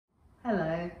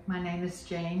Hello, my name is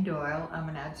Jane Doyle. I'm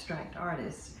an abstract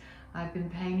artist. I've been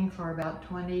painting for about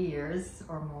 20 years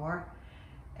or more,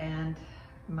 and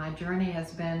my journey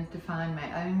has been to find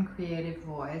my own creative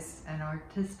voice and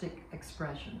artistic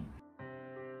expression.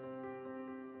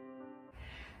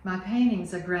 My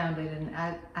paintings are grounded in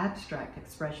abstract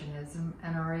expressionism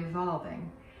and are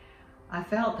evolving. I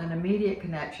felt an immediate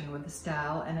connection with the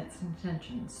style and its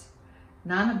intentions.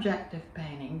 Non-objective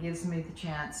painting gives me the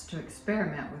chance to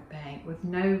experiment with paint with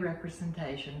no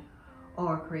representation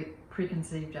or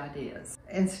preconceived ideas.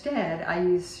 Instead, I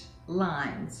use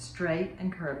lines, straight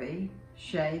and curvy,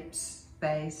 shapes,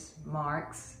 space,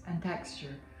 marks, and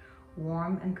texture,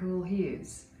 warm and cool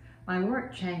hues. My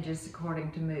work changes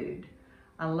according to mood.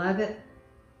 I love it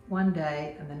one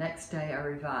day and the next day I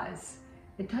revise.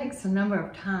 It takes a number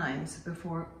of times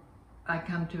before I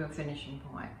come to a finishing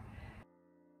point.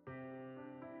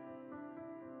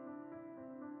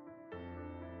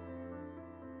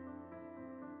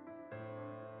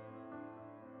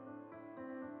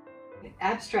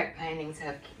 Abstract paintings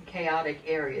have chaotic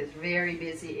areas, very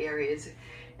busy areas,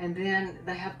 and then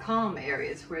they have calm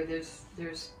areas where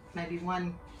there's maybe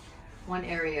one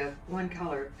area, one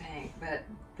color of paint, but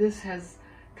this has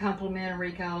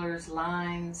complementary colors,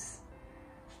 lines,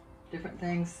 different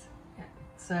things.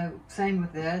 So same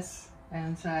with this,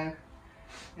 and so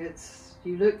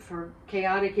you look for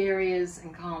chaotic areas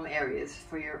and calm areas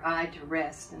for your eye to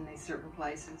rest in these certain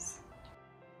places.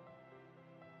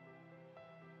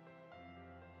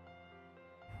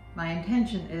 My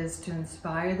intention is to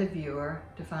inspire the viewer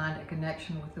to find a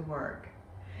connection with the work.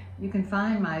 You can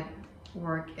find my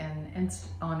work on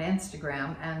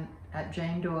Instagram and at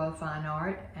Jane Doyle Fine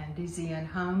Art and DZN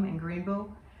Home in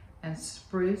Greenville and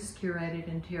Spruce Curated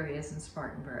Interiors in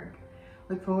Spartanburg.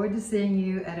 Look forward to seeing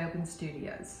you at Open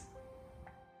Studios.